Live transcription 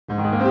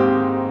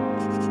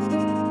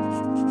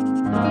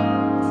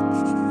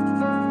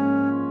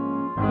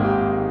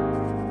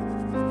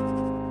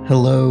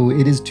Hello,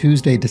 it is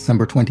Tuesday,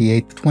 December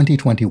 28th,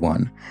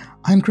 2021.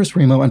 I'm Chris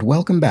Remo, and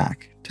welcome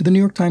back to the New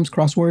York Times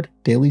Crossword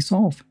Daily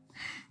Solve.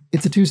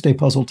 It's a Tuesday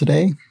puzzle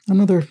today,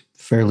 another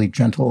fairly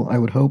gentle, I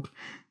would hope,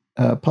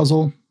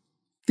 gentle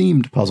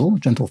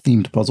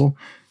themed puzzle,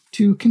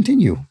 to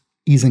continue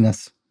easing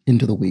us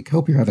into the week.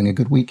 Hope you're having a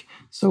good week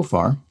so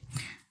far.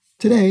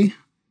 Today,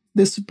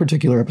 this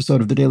particular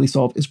episode of the Daily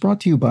Solve is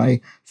brought to you by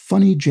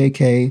Funny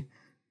JK,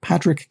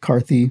 Patrick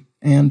Carthy,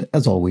 and,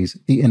 as always,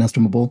 the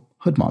inestimable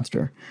Hood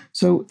Monster.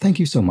 So thank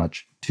you so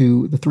much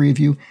to the three of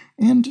you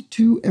and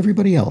to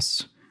everybody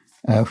else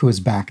who has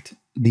backed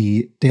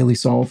the Daily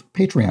Solve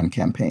Patreon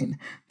campaign.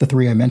 The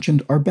three I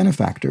mentioned are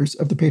benefactors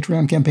of the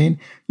Patreon campaign.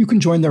 You can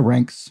join their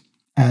ranks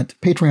at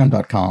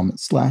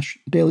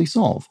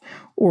patreon.com/dailysolve,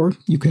 or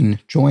you can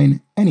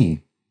join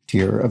any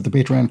tier of the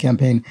Patreon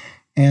campaign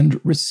and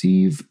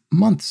receive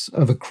months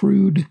of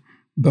accrued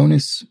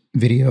bonus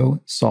video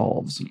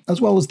solves,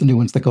 as well as the new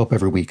ones that go up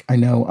every week. I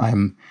know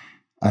I'm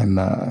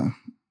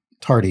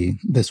tardy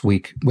this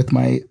week with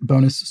my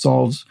bonus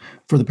solves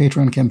for the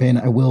Patreon campaign.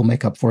 I will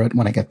make up for it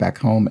when I get back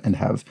home and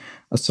have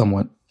a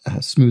somewhat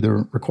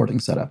smoother recording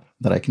setup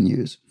that I can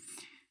use.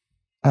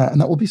 And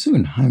that will be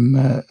soon. I'm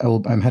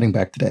heading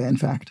back today, in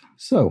fact.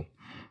 So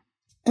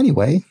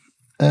anyway,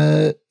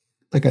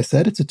 like I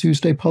said, it's a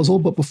Tuesday puzzle,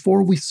 but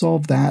before we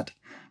solve that,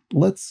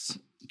 let's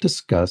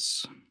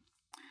discuss.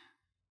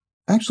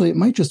 Actually, it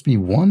might just be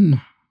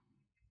one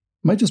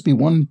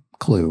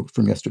clue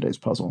from yesterday's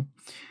puzzle.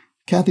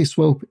 Kathy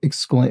Swope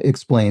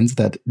explains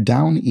that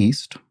down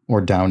east,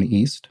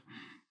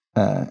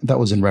 that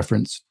was in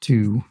reference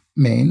to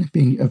Maine,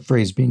 being a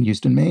phrase being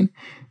used in Maine.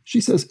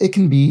 She says it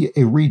can be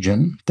a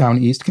region,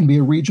 down east can be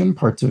a region,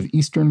 parts of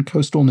eastern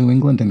coastal New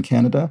England and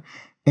Canada,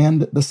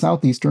 and the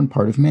southeastern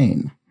part of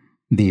Maine.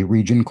 The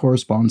region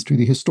corresponds to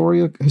the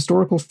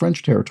historical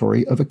French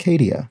territory of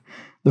Acadia.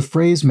 The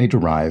phrase may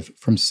derive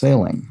from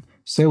sailing.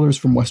 Sailors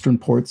from western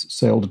ports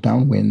sailed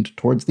downwind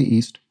towards the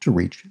east to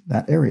reach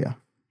that area.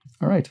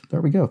 All right,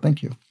 there we go.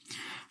 Thank you.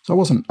 So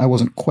I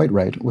wasn't quite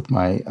right with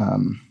my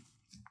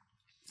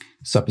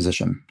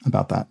supposition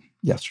about that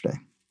yesterday.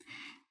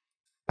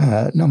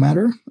 No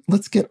matter.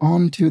 Let's get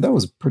on to, that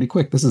was pretty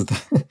quick. This is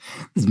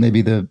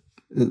maybe the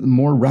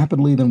more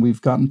rapidly than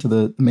we've gotten to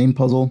the main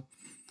puzzle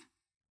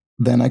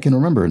than I can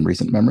remember in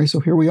recent memory.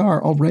 So here we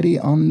are already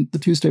on the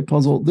Tuesday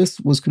puzzle.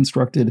 This was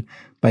constructed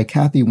by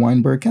Kathy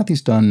Weinberg.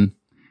 Kathy's done,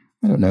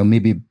 I don't know,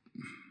 maybe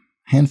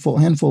handful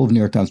of New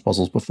York Times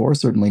puzzles before,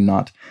 certainly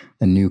not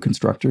a new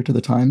constructor to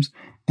the Times,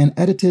 and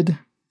edited,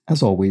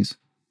 as always,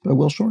 by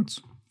Will Shorts.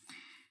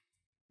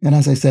 And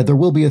as I said, there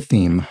will be a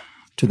theme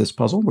to this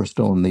puzzle. We're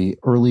still in the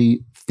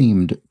early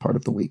themed part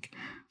of the week.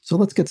 So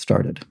let's get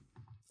started.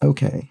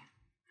 Okay.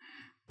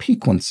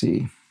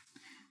 Piquancy.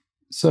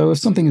 So if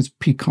something is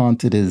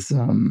piquant, it is,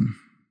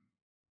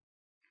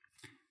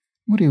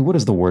 what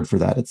is the word for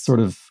that? It's sort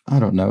of, I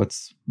don't know,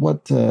 it's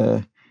what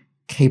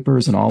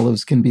capers and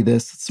olives can be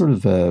this. It's sort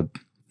of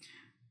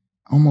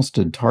almost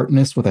a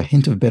tartness with a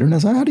hint of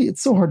bitterness.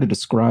 It's so hard to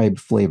describe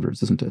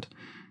flavors, isn't it?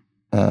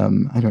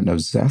 I don't know,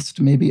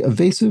 zest, maybe?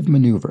 Evasive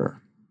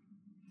maneuver.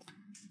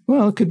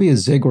 Well, it could be a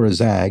zig or a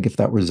zag if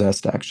that were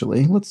zest,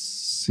 actually. Let's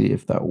see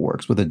if that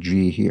works with a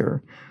G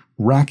here.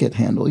 Racket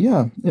handle.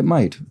 Yeah, it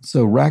might.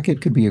 So racket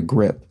could be a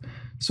grip.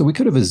 So we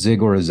could have a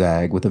zig or a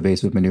zag with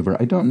evasive maneuver.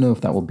 I don't know if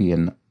that will be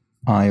an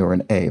I or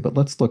an A, but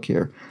let's look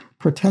here.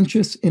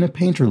 Pretentious in a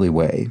painterly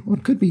way. Well,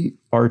 it could be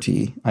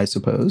arty, I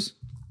suppose.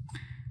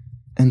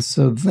 And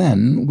so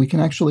then we can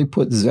actually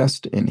put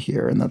zest in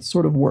here, and that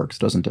sort of works,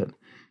 doesn't it?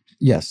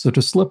 Yes, so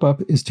to slip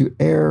up is to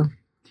err.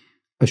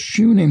 A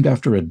shoe named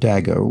after a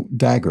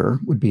dagger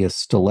would be a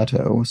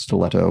stiletto.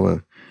 Stiletto,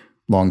 a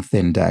long,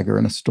 thin dagger,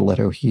 and a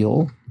stiletto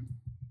heel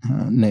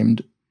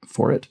named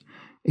for it.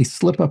 A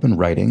slip-up in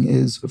writing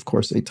is, of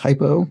course, a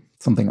typo,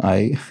 something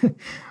I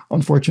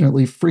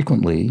unfortunately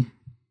frequently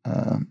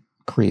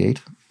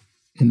create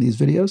in these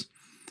videos.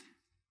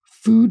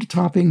 Food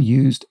topping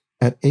used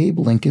at Abe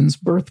Lincoln's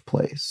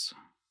birthplace.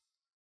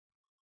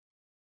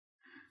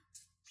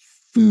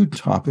 Food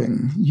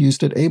topping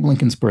used at Abe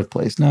Lincoln's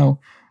birthplace. Now,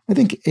 I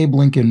think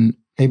Abraham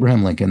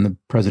Lincoln, the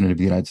president of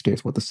the United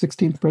States, the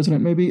 16th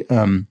president maybe,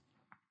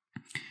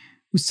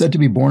 was said to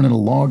be born in a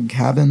log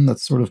cabin.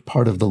 That's sort of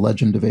part of the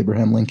legend of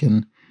Abraham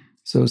Lincoln.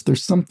 So is there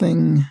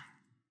something?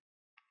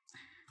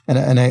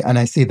 And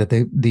I see that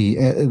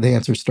the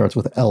answer starts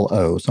with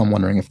LO, so I'm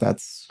wondering if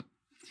that's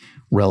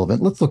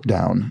relevant. Let's look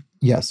down.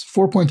 Yes,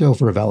 4.0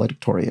 for a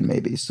valedictorian,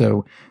 maybe.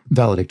 So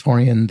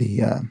valedictorian,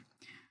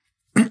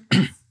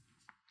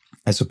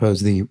 I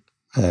suppose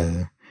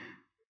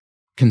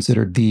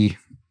considered the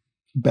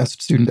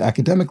best student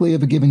academically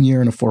of a given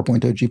year, and a 4.0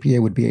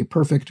 GPA would be a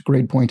perfect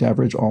grade point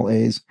average, all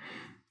A's.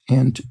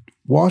 And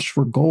wash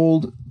for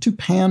gold, to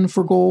pan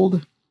for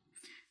gold.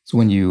 So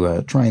when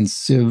you try and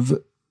sieve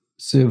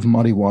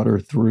muddy water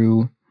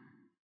through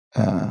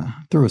a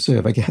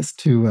sieve, I guess,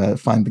 to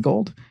find the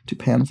gold, to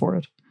pan for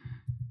it.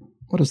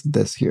 What is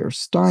this here?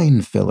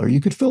 Stein filler.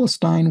 You could fill a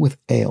stein with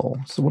ale.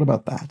 So what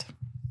about that?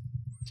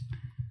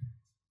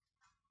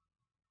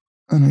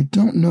 And I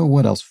don't know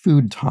what else.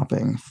 Food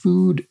topping.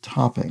 Food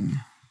topping.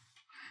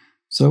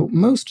 So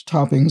most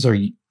toppings are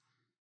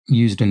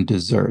used in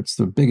desserts.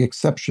 The big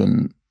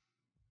exception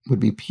would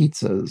be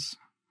pizzas.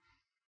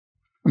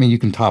 I mean, you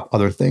can top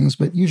other things,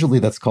 but usually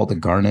that's called a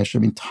garnish. I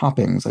mean,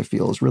 toppings, I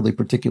feel, is really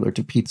particular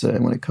to pizza.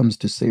 And when it comes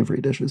to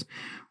savory dishes,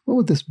 what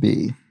would this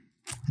be?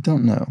 I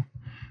don't know.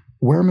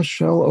 Where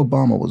Michelle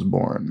Obama was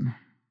born.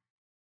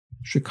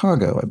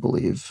 Chicago, I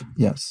believe.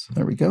 Yes,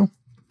 there we go.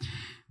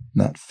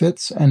 That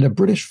fits. And a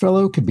British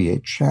fellow could be a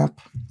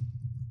chap.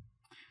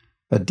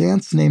 A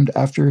dance named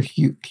after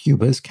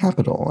Cuba's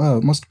capital. Oh,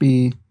 it must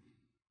be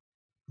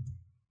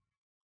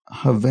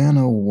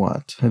Havana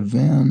what?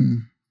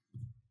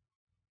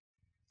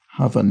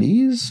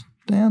 Havanese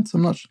dance?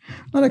 I'm not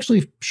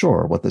actually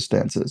sure what this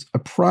dance is. A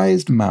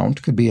prized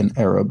mount could be an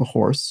Arab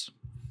horse.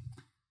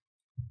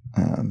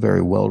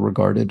 Very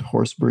well-regarded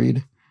horse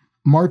breed.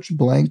 March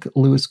Blank,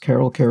 Lewis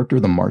Carroll character.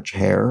 The March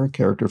Hare,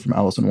 character from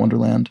Alice in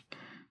Wonderland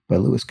by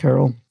Lewis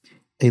Carroll.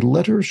 A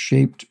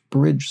letter-shaped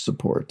bridge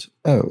support.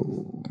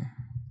 Oh.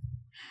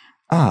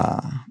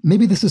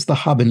 Maybe this is the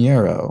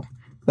habanero.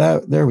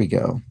 There we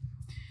go.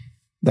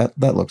 That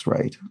looks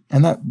right.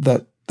 And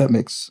that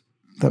makes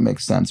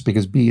sense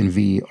because B and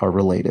V are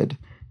related.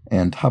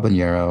 And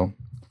habanero,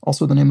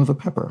 also the name of a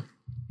pepper.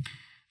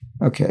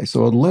 Okay,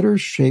 so a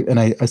letter-shaped,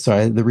 and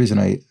sorry, the reason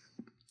I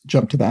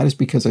jumped to that is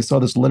because I saw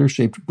this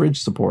letter-shaped bridge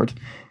support.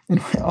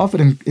 And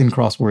often in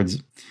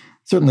crosswords,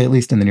 certainly at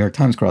least in the New York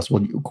Times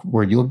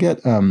crossword, you'll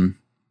get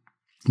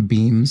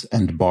beams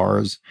and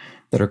bars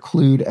that are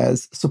clued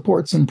as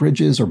supports in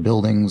bridges or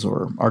buildings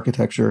or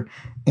architecture.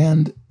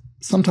 And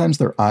sometimes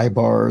they're I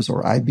bars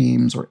or I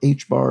beams or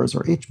H bars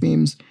or H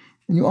beams.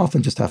 And you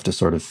often just have to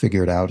sort of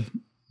figure it out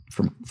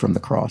from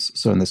the cross.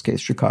 So in this case,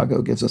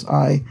 Chicago gives us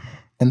I,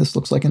 and this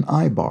looks like an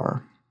I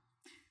bar.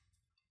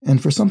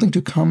 And for something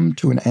to come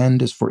to an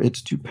end is for it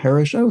to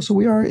perish. Oh, so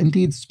we are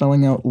indeed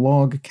spelling out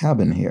log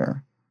cabin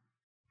here.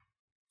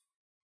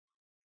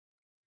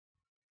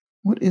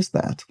 What is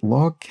that?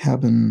 Log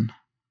cabin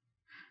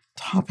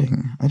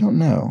topping. I don't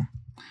know.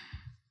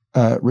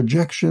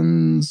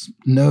 Rejections,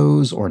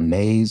 no's or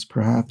nays,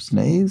 perhaps.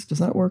 Nays, does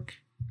that work?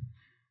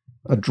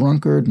 A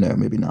drunkard? No,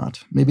 maybe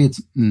not. Maybe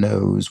it's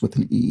nose with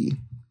an E.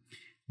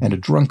 And a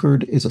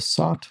drunkard is a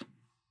sot.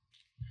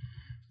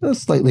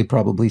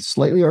 Probably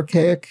slightly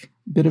archaic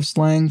bit of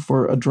slang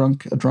for a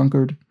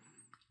drunkard.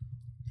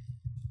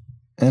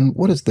 And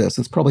what is this?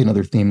 It's probably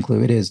another theme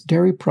clue. It is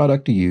dairy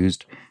product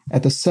used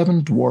at the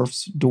Seven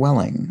Dwarfs'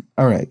 dwelling.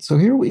 All right, so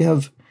here we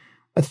have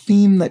a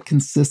theme that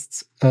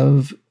consists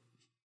of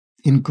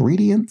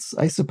ingredients,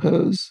 I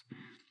suppose,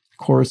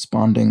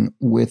 corresponding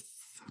with,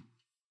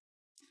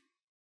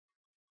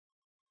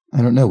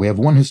 I don't know, we have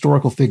one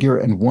historical figure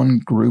and one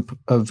group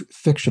of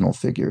fictional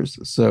figures.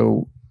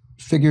 So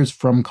figures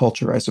from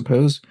culture, I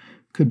suppose,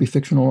 could be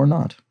fictional or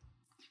not.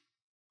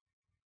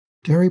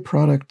 Dairy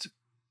product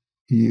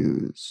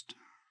used.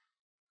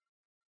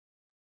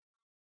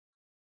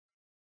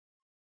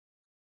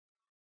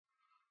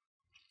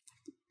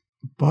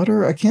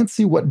 Butter? I can't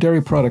see what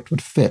dairy product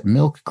would fit.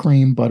 Milk,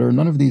 cream, butter,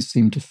 none of these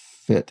seem to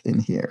fit in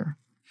here.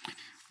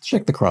 Let's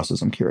check the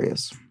crosses, I'm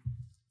curious.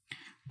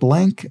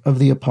 Blank of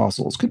the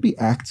Apostles. Could be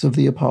Acts of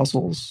the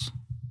Apostles.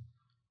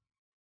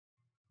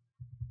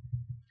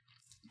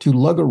 To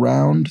lug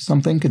around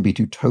something could be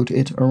to tote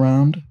it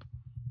around.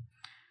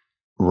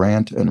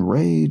 Rant and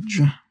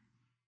rage.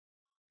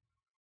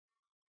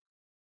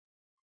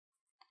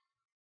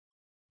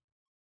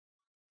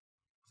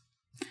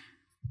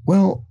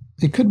 Well,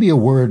 it could be a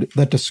word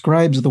that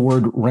describes the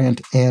word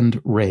rant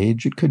and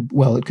rage. It could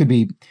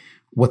be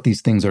what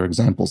these things are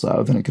examples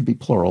of, and it could be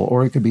plural,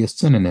 or it could be a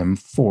synonym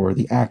for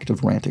the act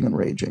of ranting and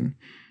raging.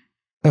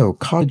 Oh,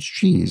 cottage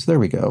cheese. There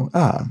we go.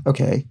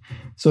 Okay.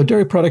 So a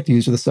dairy product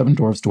used at the Seven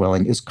Dwarfs'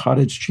 dwelling is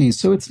cottage cheese.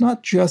 So it's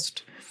not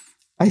just,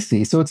 I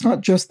see. So it's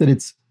not just that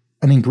it's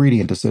an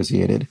ingredient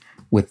associated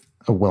with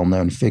a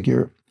well-known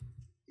figure.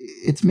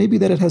 It's maybe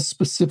that it has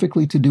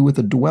specifically to do with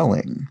a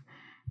dwelling,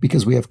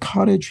 because we have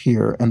cottage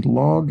here and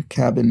log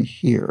cabin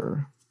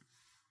here.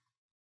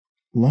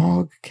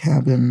 Log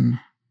cabin.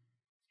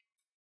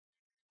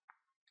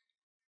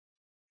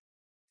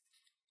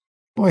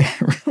 Boy,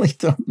 I really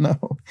don't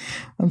know.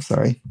 I'm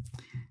sorry.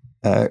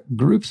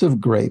 Groups of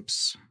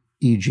grapes,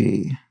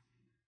 e.g.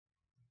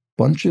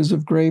 bunches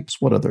of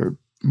grapes. What other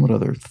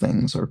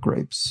things are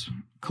grapes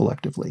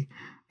collectively?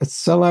 A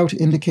sellout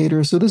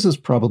indicator. So this is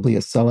probably a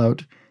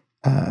sellout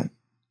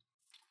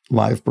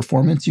live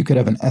performance. You could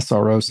have an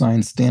SRO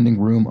sign, standing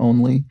room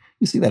only.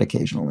 You see that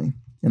occasionally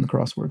in the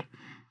crossword.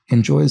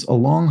 Enjoys a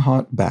long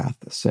hot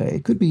bath, say.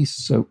 Could be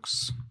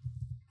soaks.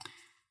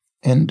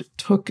 And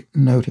took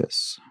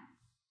notice.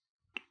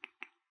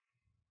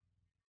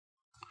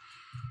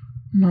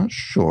 Not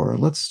sure.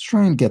 Let's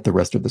try and get the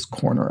rest of this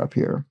corner up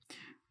here.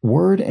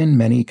 Word and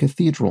many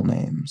cathedral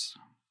names.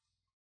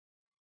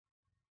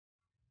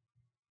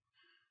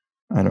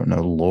 I don't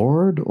know,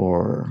 Lord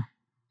or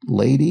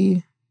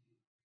Lady?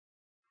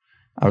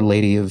 Our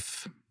Lady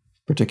of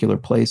particular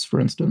place, for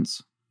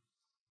instance.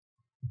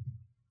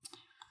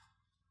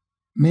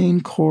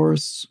 Main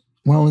course,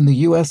 well, in the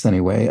US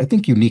anyway, I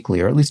think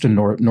uniquely, or at least in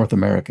North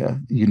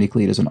America,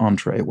 uniquely it is an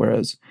entree,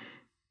 whereas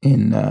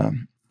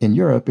in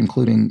Europe,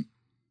 including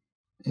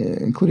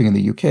in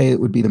the UK, it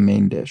would be the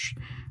main dish.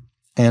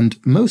 And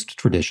most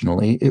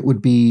traditionally, it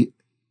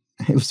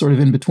was sort of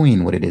in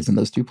between what it is in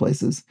those two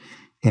places.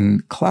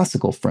 In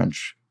classical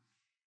French,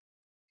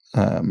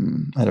 I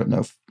don't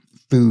know,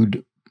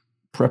 food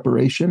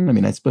preparation. I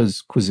mean, I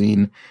suppose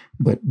cuisine,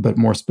 but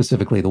more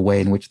specifically the way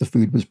in which the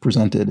food was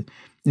presented,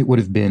 it would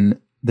have been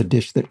the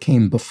dish that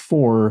came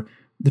before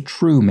the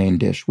true main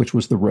dish, which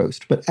was the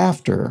roast, but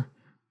after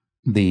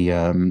the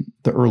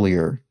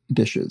earlier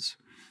dishes.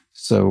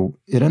 So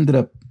it ended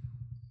up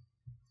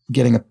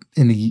getting up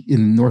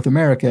in North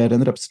America. It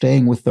ended up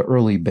staying with the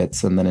early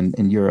bits, and then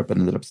in Europe, it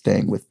ended up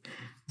staying with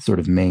sort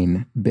of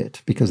main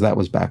bit, because that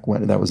was back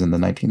when that was in the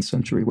 19th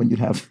century, when you'd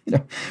have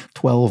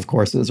 12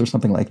 courses or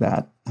something like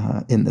that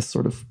in this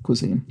sort of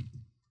cuisine.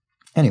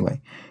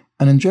 Anyway,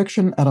 an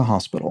injection at a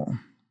hospital.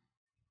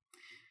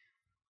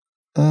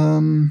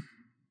 I'm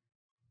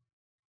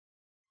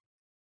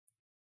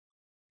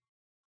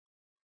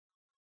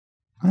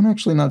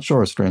actually not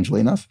sure,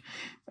 strangely enough.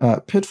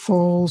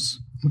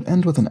 Pitfalls would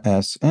end with an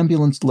S.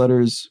 Ambulance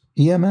letters,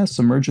 EMS,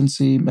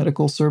 emergency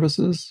medical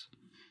services.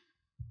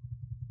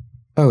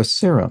 Oh, a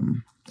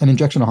serum. An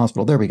injection in a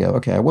hospital. There we go.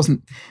 Okay, I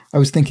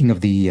was thinking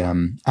of the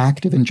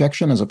active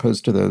injection as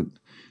opposed to the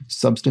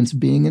substance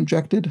being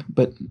injected.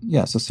 But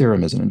yes, a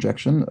serum is an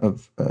injection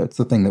of, it's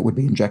the thing that would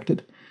be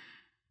injected.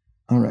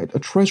 All right, a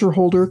treasure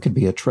holder could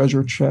be a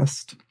treasure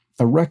chest.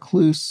 A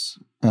recluse,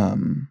 a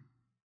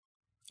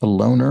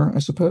loner, I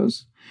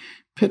suppose.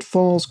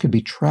 Pitfalls could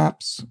be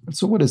traps.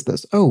 So what is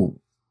this? Oh,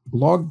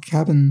 log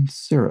cabin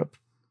syrup.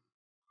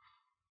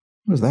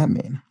 What does that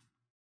mean?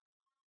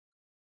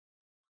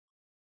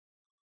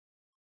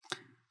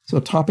 So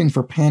topping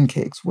for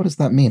pancakes. What does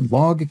that mean?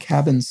 Log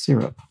cabin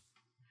syrup.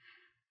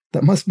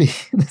 This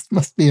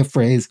must be a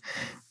phrase.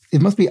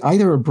 It must be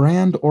either a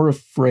brand or a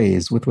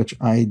phrase with which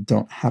I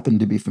don't happen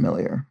to be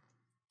familiar.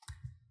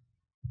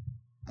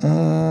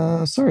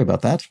 Sorry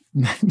about that.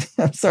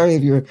 I'm sorry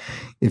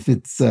if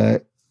it's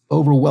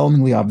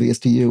overwhelmingly obvious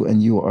to you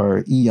and you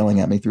are yelling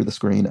at me through the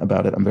screen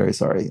about it. I'm very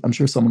sorry. I'm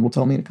sure someone will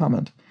tell me in a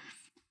comment.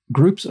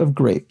 Groups of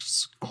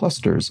grapes,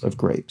 clusters of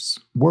grapes.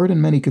 Word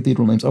in many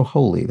cathedral names. Oh,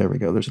 holy. There we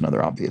go. There's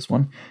another obvious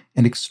one.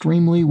 And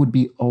extremely would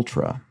be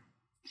ultra.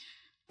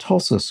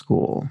 Tulsa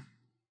School.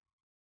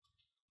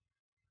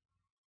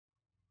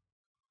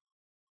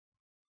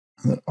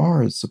 That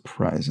R is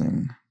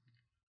surprising.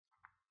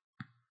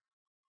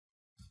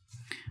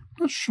 I'm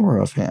not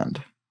sure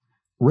offhand.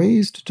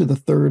 Raised to the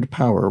third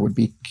power would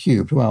be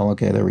cubed. Well,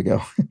 okay, there we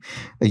go.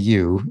 A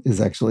U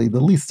is actually the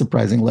least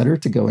surprising letter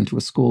to go into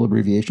a school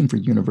abbreviation for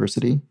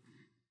university.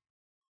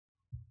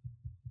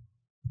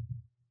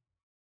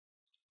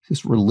 Is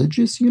this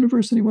religious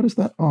university? What is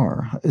that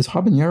R? Is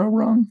habanero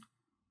wrong?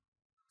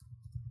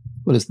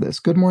 What is this?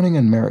 Good Morning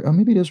America. Oh,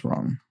 maybe it is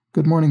wrong.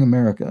 Good Morning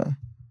America.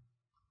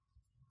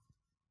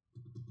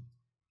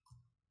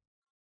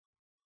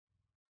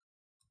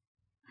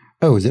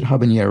 Oh, is it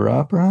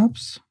habanera,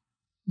 perhaps?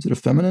 Is it a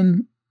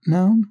feminine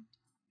noun?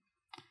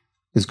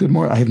 Is Good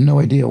Morning... I have no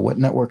idea what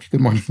network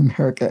Good Morning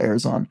America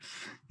airs on.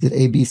 Is it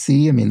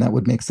ABC? I mean, that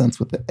would make sense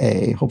with the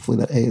A. Hopefully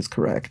that A is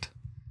correct.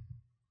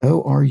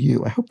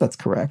 ORU. I hope that's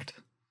correct.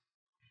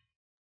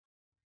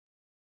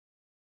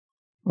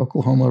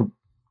 Oklahoma...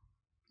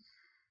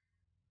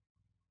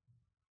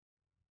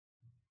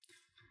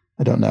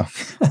 I don't know.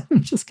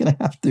 I'm just going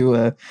to have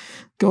to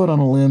go out on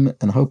a limb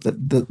and hope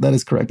that that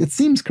is correct. It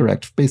seems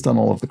correct based on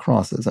all of the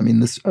crosses. I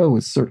mean, this O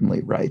is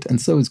certainly right, and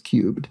so is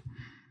cubed.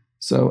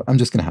 So I'm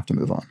just going to have to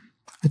move on.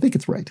 I think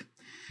it's right.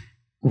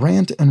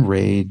 Rant and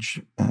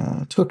rage,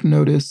 took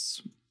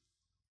notice,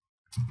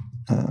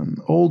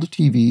 old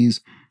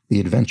TVs,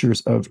 The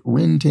Adventures of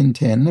Rin Tin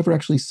Tin. Never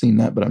actually seen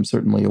that, but I'm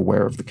certainly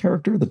aware of the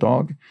character, the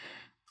dog.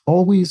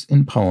 Always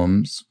in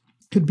poems,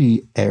 could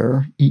be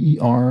air,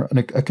 EER,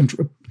 a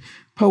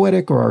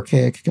poetic or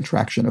archaic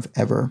contraction of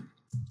ever,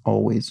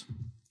 always.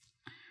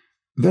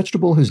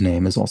 Vegetable whose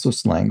name is also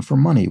slang for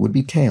money would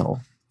be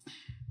kale.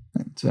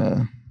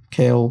 And,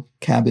 kale,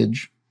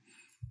 cabbage,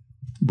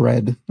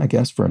 bread, I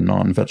guess, for a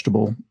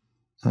non-vegetable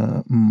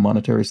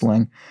monetary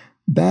slang.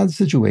 Bad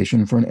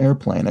situation for an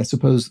airplane. I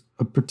suppose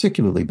a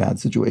particularly bad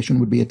situation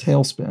would be a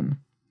tailspin.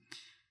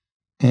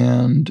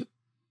 And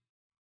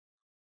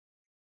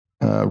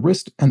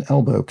wrist and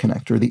elbow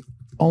connector, the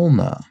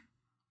ulna,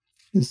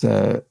 is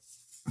I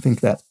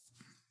think that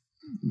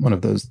one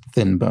of those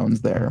thin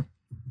bones there.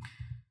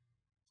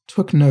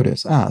 Took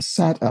notice.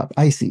 Sat up.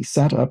 Icy.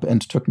 Sat up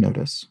and took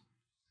notice.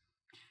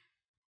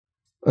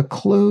 A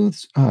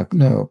clothes,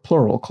 no,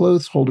 plural.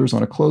 Clothes holders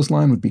on a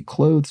clothesline would be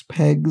clothes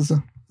pegs.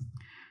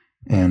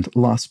 And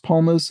Las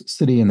Palmas,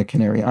 city in the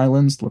Canary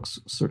Islands, looks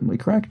certainly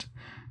correct.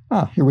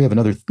 Here we have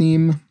another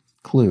theme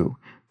clue.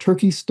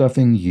 Turkey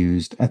stuffing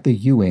used at the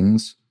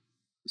Ewing's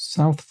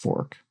South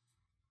Fork.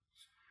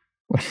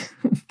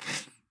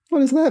 What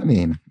does that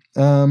mean?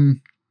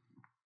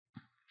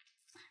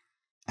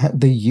 At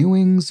the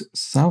Ewing's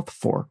South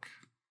Fork.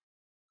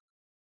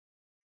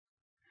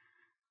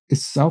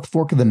 Is South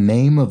Fork the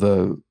name of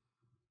a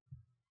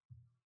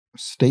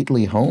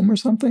stately home or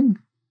something?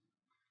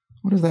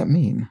 What does that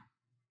mean?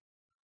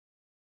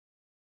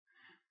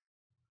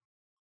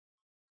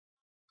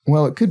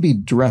 Well, it could be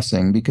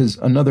dressing, because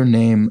another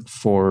name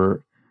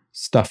for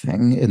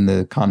stuffing in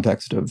the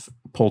context of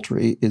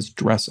poultry is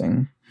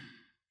dressing.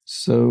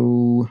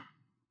 So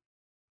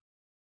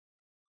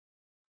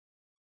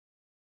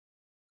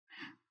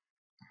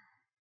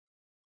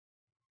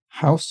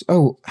house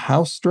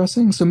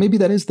dressing? So maybe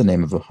that is the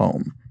name of a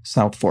home,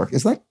 South Fork.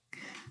 Is that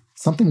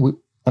something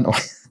I don't know,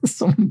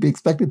 someone would be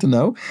expected to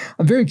know?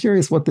 I'm very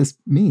curious what this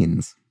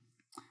means.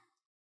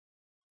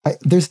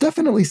 There's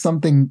definitely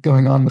something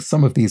going on with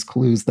some of these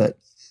clues that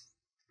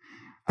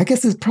I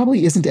guess it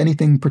probably isn't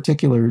anything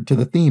particular to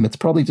the theme. It's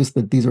probably just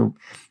that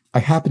I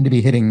happen to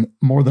be hitting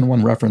more than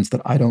one reference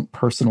that I don't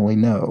personally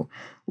know.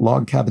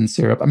 Log cabin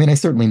syrup. I mean, I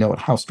certainly know what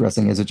house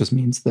dressing is. It just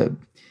means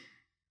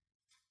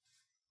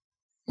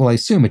I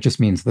assume it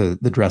just means the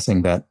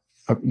dressing that,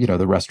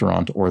 the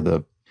restaurant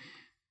or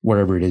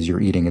wherever it is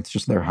you're eating, it's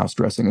just their house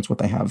dressing. It's what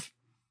they have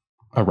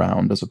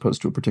around as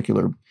opposed to a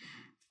particular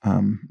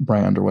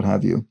brand or what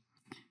have you.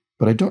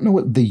 But I don't know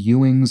what the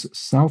Ewing's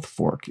South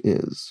Fork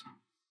is.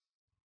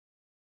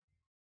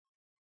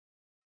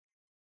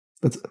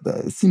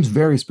 It seems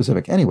very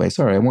specific. Anyway,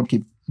 sorry, I won't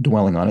keep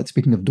dwelling on it.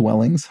 Speaking of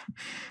dwellings,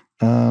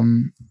 oh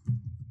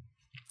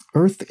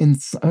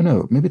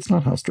no, maybe it's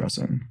not house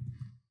dressing,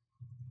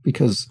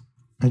 because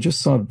I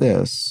just saw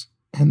this,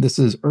 and this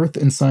is Earth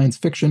in science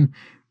fiction.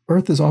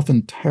 Earth is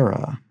often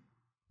terra.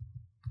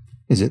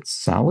 Is it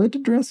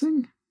salad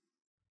dressing?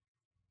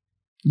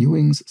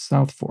 Ewing's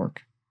South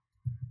Fork.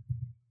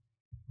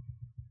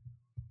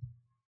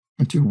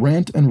 And to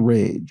rant and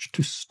rage.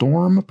 To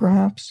storm,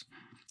 perhaps?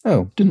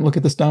 Oh, didn't look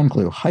at this down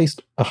clue. A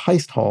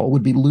heist hall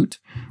would be loot.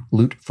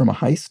 Loot from a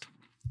heist.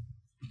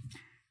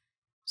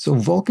 So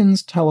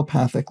Vulcan's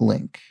telepathic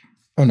link.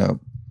 Oh no,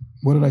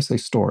 what did I say?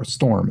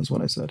 Storm is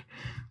what I said.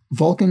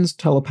 Vulcan's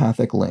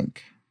telepathic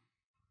link.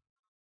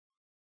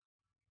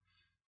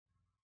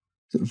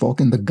 Is it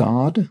Vulcan the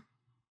god?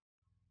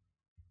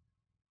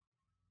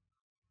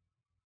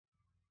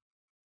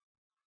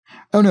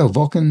 Oh no,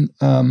 Vulcan,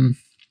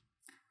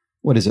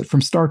 what is it?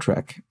 From Star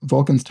Trek.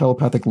 Vulcan's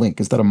telepathic link.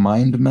 Is that a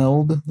mind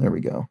meld? There we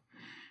go.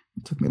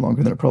 It took me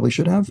longer than it probably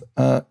should have.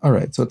 All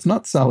right, so it's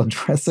not salad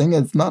dressing.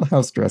 It's not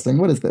house dressing.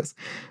 What is this?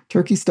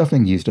 Turkey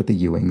stuffing used at the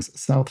Ewing's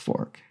South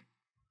Fork.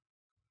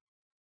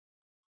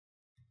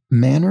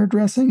 Manor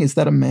dressing? Is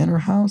that a manor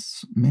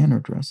house? Manor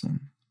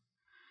dressing.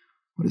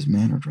 What is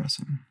manor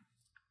dressing?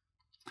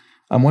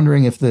 I'm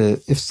wondering if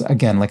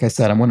again, like I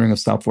said, I'm wondering if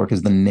South Fork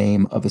is the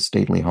name of a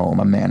stately home,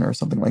 a manor or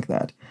something like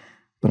that.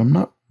 But I'm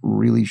not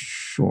really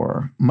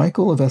sure.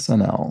 Michael of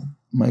SNL. Is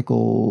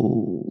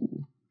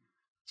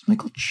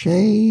Michael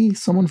Che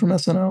someone from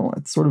SNL?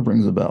 It sort of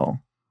rings a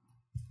bell.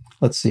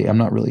 Let's see. I'm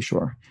not really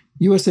sure.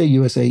 USA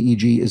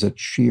EG is a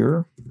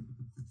cheer.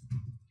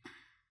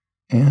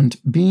 And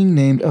being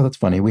named, oh, that's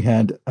funny. We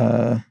had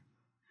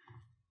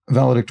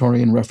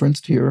valedictorian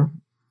referenced here,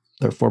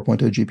 their 4.0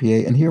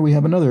 GPA. And here we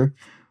have another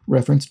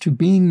reference to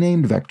being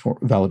named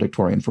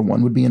valedictorian for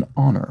one would be an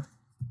honor.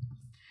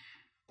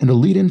 And a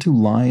lead into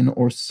line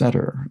or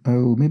setter.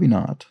 Oh, maybe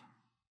not.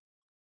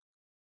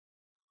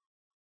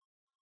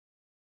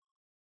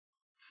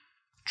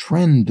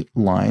 Trend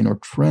line or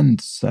trend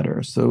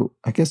setter. So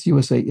I guess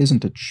USA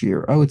isn't a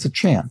cheer. Oh, it's a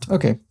chant.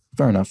 Okay,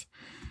 fair enough.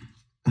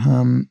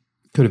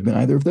 Could have been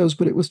either of those,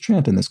 but it was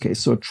chant in this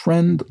case. So a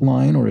trend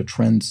line or a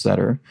trend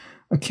setter.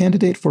 A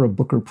candidate for a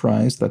Booker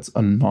Prize, that's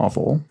a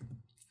novel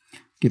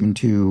given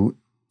to,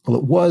 well,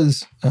 it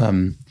was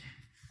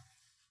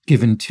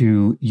given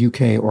to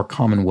UK or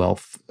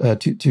Commonwealth,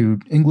 to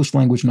English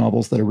language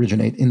novels that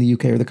originate in the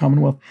UK or the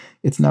Commonwealth.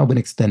 It's now been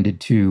extended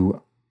to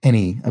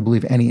any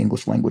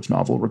English language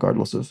novel,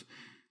 regardless of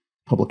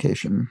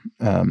publication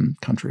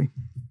country.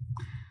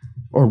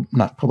 Or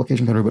not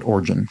publication country, but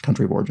origin,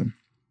 country of origin.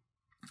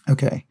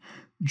 Okay.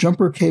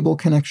 Jumper cable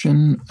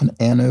connection, an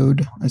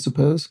anode, I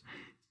suppose.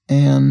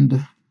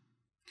 And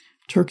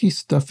turkey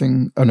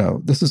stuffing. Oh,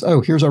 no,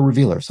 here's our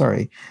revealer.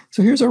 Sorry.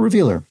 So here's our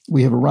revealer.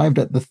 We have arrived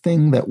at the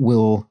thing that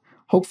will,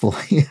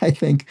 hopefully, I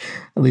think,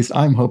 at least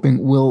I'm hoping,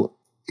 will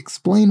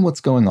explain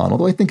what's going on.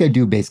 Although I think I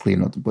do basically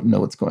know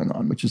what's going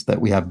on, which is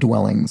that we have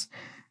dwellings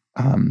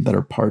that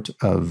are part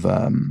of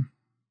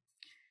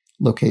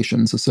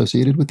locations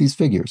associated with these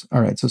figures.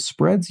 All right, so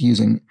spreads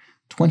using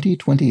 20,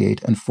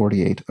 28, and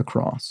 48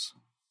 across.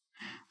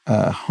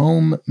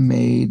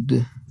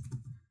 Homemade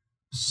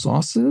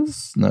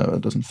sauces? No,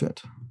 it doesn't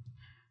fit.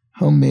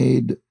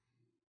 Homemade,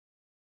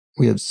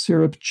 we have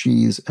syrup,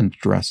 cheese, and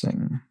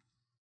dressing.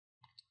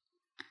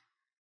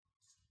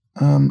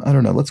 I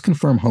don't know. Let's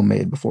confirm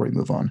homemade before we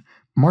move on.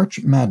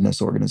 March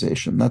Madness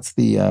organization. That's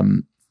the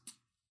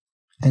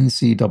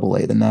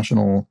NCAA, the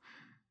National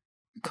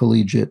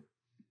Collegiate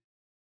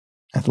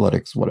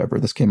Athletics, whatever.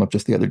 This came up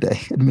just the other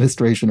day.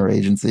 Administration or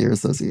agency or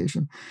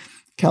association.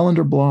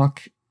 Calendar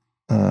block.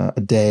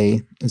 A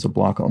day is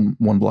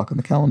one block on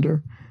the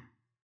calendar.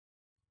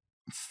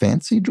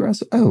 Fancy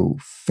dress? Oh,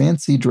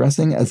 fancy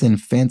dressing as in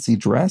fancy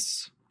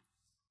dress?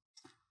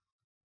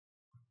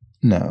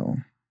 No.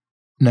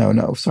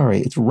 No, sorry,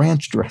 it's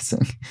ranch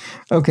dressing.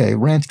 Okay,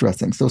 ranch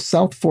dressing. So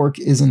South Fork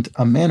isn't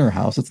a manor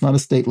house, it's not a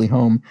stately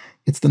home,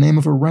 it's the name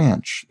of a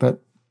ranch. That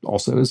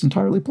also is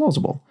entirely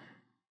plausible.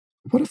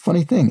 What a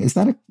funny thing. Is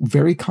that a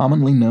very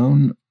commonly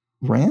known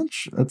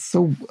ranch? That's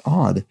so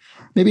odd.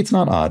 Maybe it's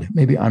not odd.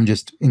 Maybe I'm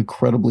just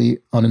incredibly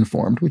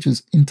uninformed, which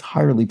is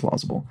entirely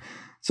plausible.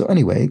 So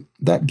anyway,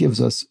 that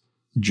gives us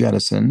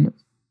jettison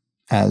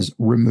as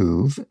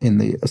remove in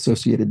the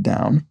associated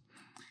down.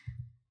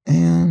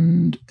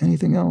 And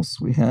anything else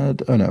we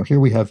had? Oh no, here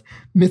we have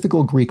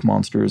mythical Greek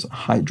monsters,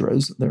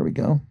 hydras. There we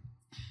go.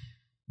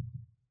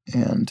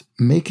 And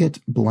make it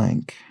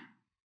blank.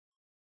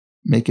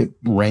 Make it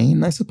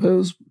rain, I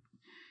suppose.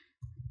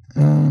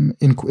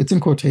 It's in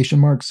quotation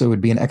marks, so it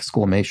would be an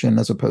exclamation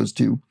as opposed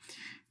to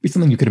be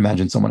something you could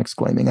imagine someone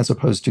exclaiming, as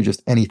opposed to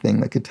just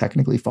anything that could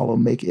technically follow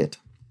make it.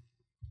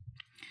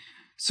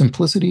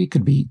 Simplicity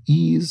could be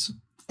ease,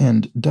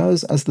 and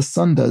does as the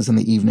sun does in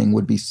the evening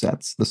would be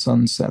sets. The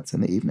sun sets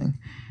in the evening.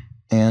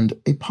 And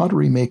a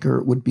pottery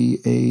maker would be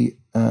a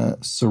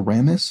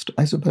ceramist,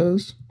 I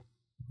suppose.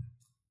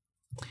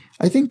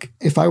 I think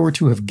if I were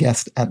to have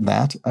guessed at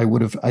that, I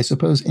would have, I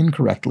suppose,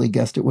 incorrectly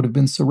guessed it would have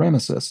been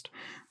ceramicist,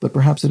 but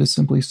perhaps it is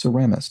simply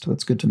ceramist.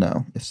 That's good to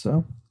know, if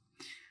so.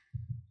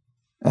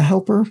 A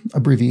helper,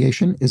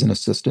 abbreviation, is an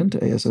assistant,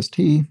 ASST,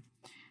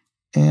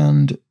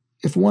 and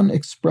if one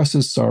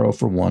expresses sorrow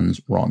for one's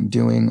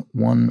wrongdoing,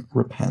 one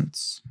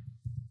repents.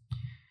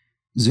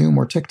 Zoom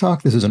or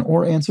TikTok, this is an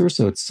or answer,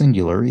 so it's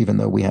singular, even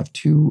though we have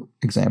two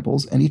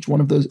examples, and each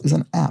one of those is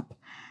an app.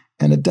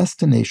 And a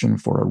destination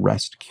for a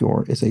rest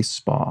cure is a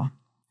spa.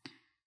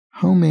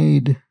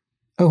 Homemade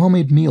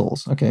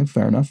meals. Okay,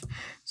 fair enough.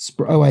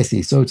 I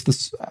see. So it's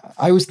this.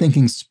 I was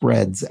thinking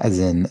spreads as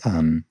in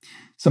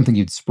something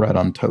you'd spread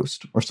on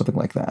toast or something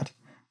like that.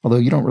 Although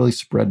you don't really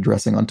spread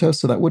dressing on toast,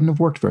 so that wouldn't have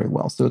worked very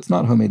well. So it's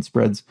not homemade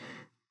spreads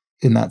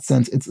in that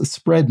sense. It's a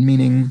spread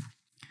meaning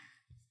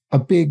a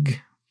big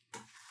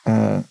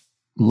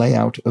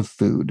layout of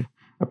food,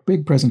 a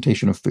big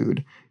presentation of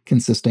food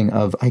consisting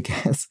of, I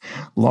guess,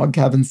 log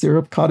cabin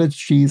syrup, cottage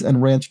cheese,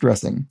 and ranch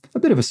dressing. A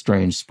bit of a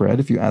strange spread,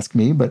 if you ask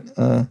me, but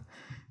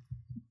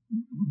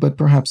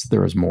perhaps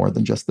there is more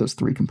than just those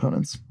three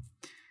components.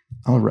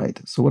 All right,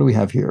 so what do we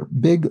have here?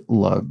 Big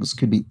lugs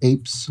could be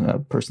apes. A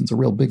person's a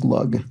real big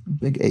lug,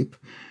 big ape.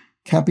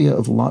 Capia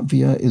of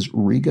Latvia is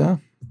Riga.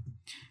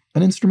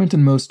 An instrument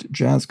in most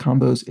jazz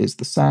combos is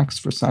the sax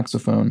for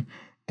saxophone,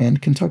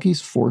 and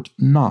Kentucky's Fort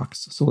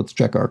Knox. So let's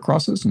check our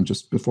crosses, and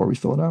just before we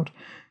fill it out,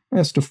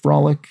 as to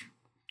frolic,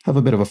 have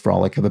a bit of a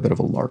frolic, have a bit of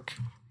a lark.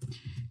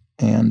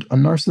 And a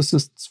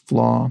narcissist's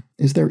flaw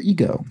is their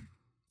ego.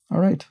 All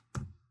right,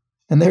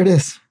 and there it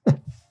is.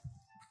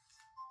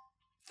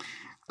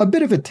 A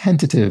bit of a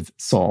tentative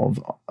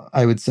solve,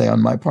 I would say,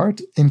 on my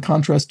part, in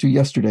contrast to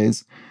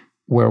yesterday's,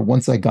 where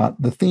once I got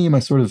the theme, I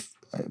sort of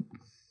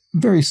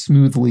very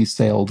smoothly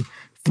sailed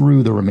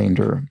through the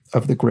remainder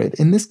of the grid.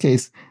 In this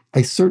case,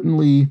 I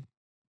certainly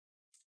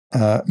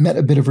met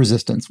a bit of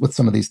resistance with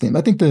some of these themes.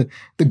 I think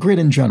the grid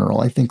in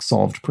general, I think,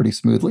 solved pretty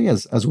smoothly,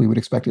 as we would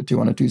expect it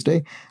to on a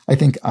Tuesday. I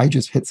think I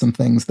just hit some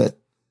things that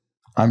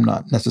I'm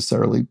not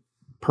necessarily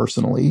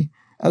personally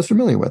as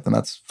familiar with, and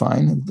that's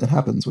fine. It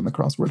happens with the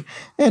crossword.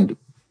 And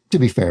to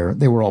be fair,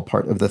 they were all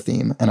part of the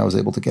theme, and I was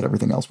able to get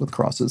everything else with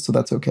crosses, so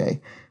that's okay.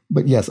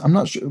 But yes, I'm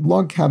not sure.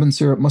 Log cabin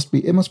syrup must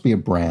be a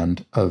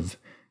brand of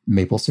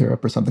maple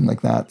syrup or something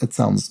like that. It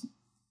sounds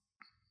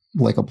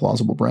like a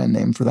plausible brand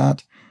name for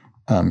that.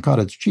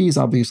 Cottage cheese,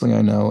 obviously,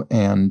 I know,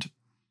 and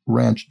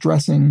ranch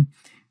dressing.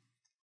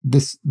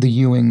 The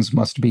Ewings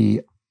must be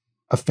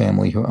a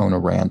family who own a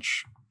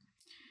ranch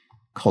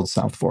called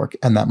South Fork,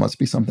 and that must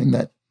be something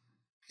that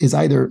is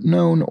either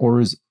known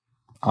or is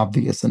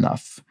obvious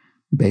enough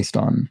based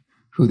on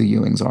who the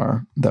Ewings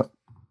are, that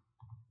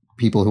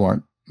people who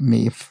aren't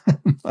me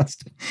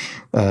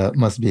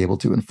must be able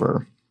to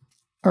infer.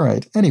 All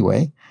right,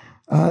 anyway,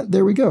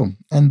 there we go.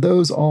 And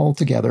those all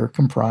together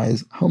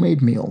comprise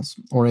homemade meals,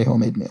 or a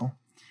homemade meal.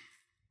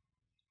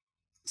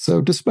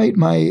 So despite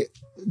my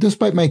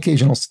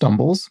occasional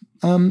stumbles,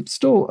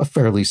 still a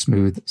fairly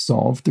smooth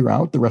solve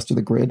throughout. The rest of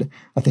the grid,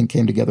 I think,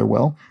 came together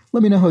well.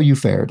 Let me know how you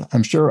fared.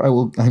 I'm sure I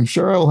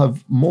will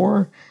have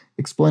more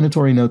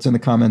explanatory notes in the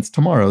comments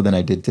tomorrow than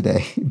I did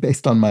today,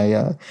 based on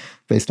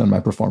my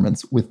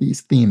performance with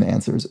these theme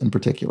answers in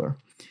particular.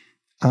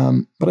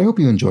 But I hope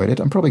you enjoyed it.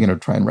 I'm probably going to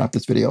try and wrap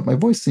this video up. My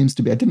voice seems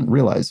to be, I didn't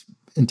realize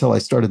until I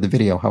started the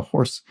video how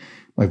hoarse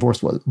my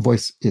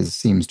voice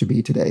seems to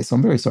be today. So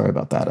I'm very sorry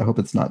about that. I hope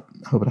it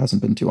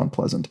hasn't been too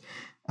unpleasant.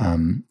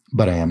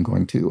 But I am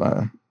going to,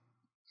 I'm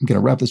going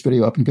to wrap this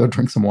video up and go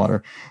drink some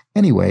water.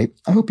 Anyway,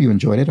 I hope you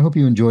enjoyed it. I hope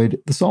you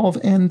enjoyed the solve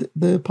and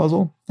the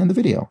puzzle and the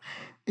video.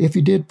 If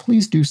you did,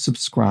 please do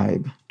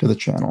subscribe to the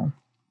channel.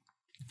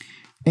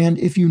 And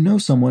if you know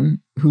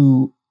someone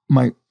who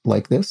might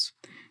like this,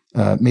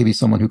 maybe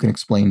someone who can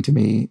explain to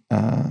me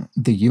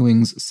the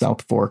Ewing's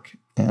South Fork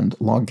and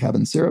log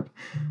cabin syrup,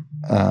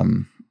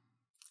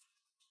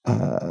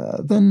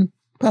 then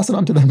pass it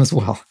on to them as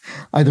well,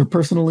 either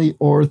personally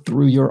or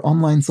through your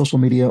online social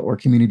media or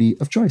community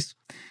of choice.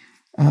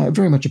 I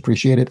very much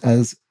appreciate it,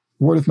 as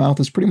word of mouth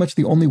is pretty much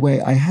the only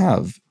way I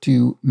have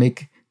to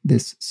make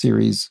this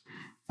series,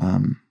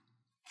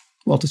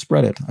 to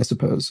spread it, I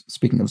suppose,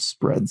 speaking of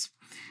spreads.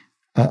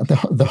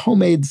 The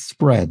homemade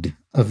spread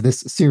of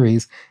this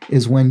series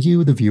is when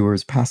you, the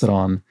viewers, pass it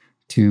on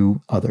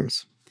to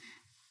others.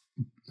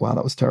 Wow,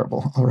 that was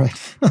terrible. All right.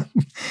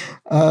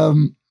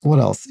 What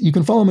else? You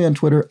can follow me on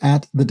Twitter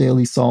at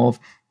TheDailySolve.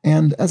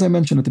 And as I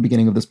mentioned at the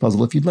beginning of this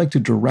puzzle, if you'd like to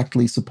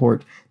directly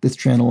support this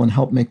channel and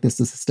help make this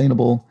a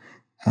sustainable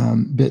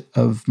bit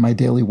of my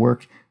daily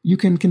work, you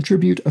can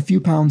contribute a few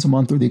pounds a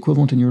month or the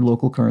equivalent in your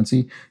local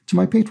currency to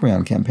my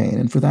Patreon campaign.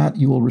 And for that,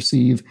 you will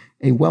receive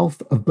a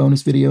wealth of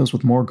bonus videos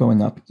with more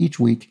going up each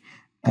week,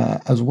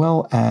 as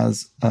well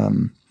as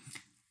an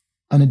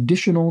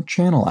additional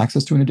channel,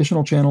 access to an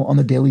additional channel on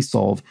the Daily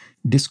Solve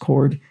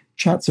Discord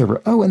chat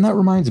server. Oh, and that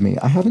reminds me,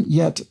 I haven't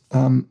yet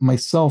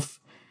myself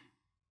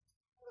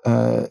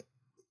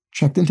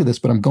checked into this,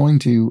 but I'm going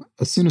to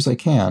as soon as I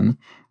can.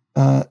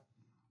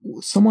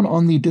 Someone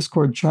on the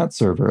Discord chat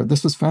server,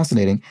 this was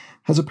fascinating,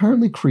 has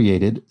apparently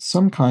created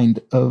some kind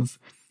of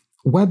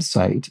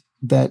website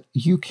that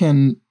you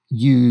can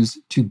use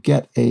to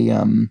get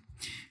a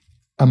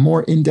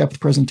more in-depth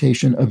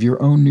presentation of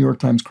your own New York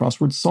Times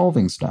crossword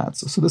solving stats.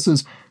 So this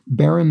is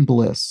Baron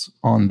Bliss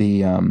on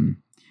the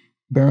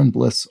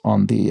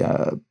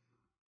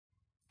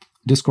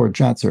Discord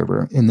chat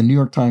server in the New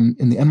York Times,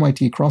 in the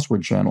NYT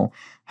crossword channel,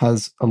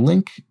 has a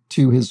link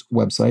to his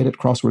website at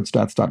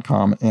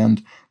crosswordstats.com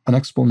and an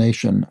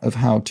explanation of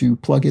how to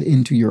plug it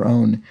into your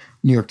own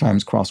New York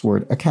Times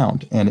crossword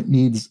account. And it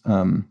needs,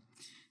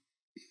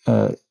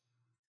 this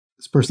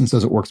person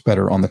says it works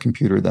better on the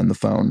computer than the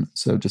phone.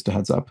 So just a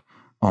heads up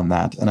on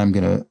that. And I'm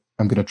gonna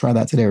try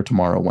that today or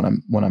tomorrow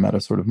when I'm at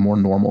a sort of more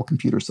normal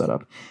computer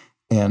setup.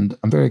 And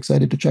I'm very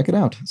excited to check it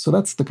out. So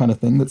that's the kind of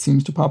thing that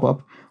seems to pop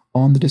up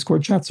on the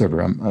Discord chat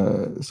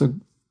server. So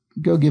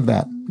go give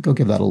that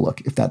a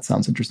look if that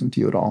sounds interesting to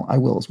you at all. I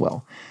will as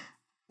well.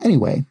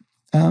 Anyway,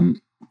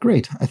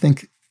 great. I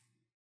think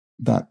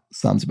that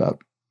sounds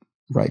about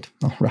right.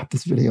 I'll wrap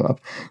this video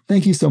up.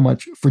 Thank you so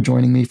much for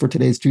joining me for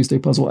today's Tuesday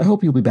puzzle. I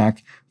hope you'll be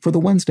back for the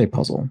Wednesday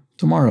puzzle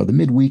tomorrow, the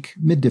midweek,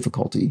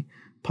 mid-difficulty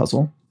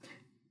puzzle.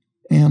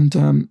 And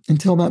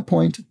until that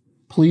point,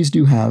 please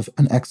do have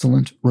an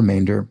excellent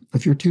remainder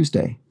of your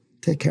Tuesday.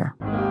 Take care.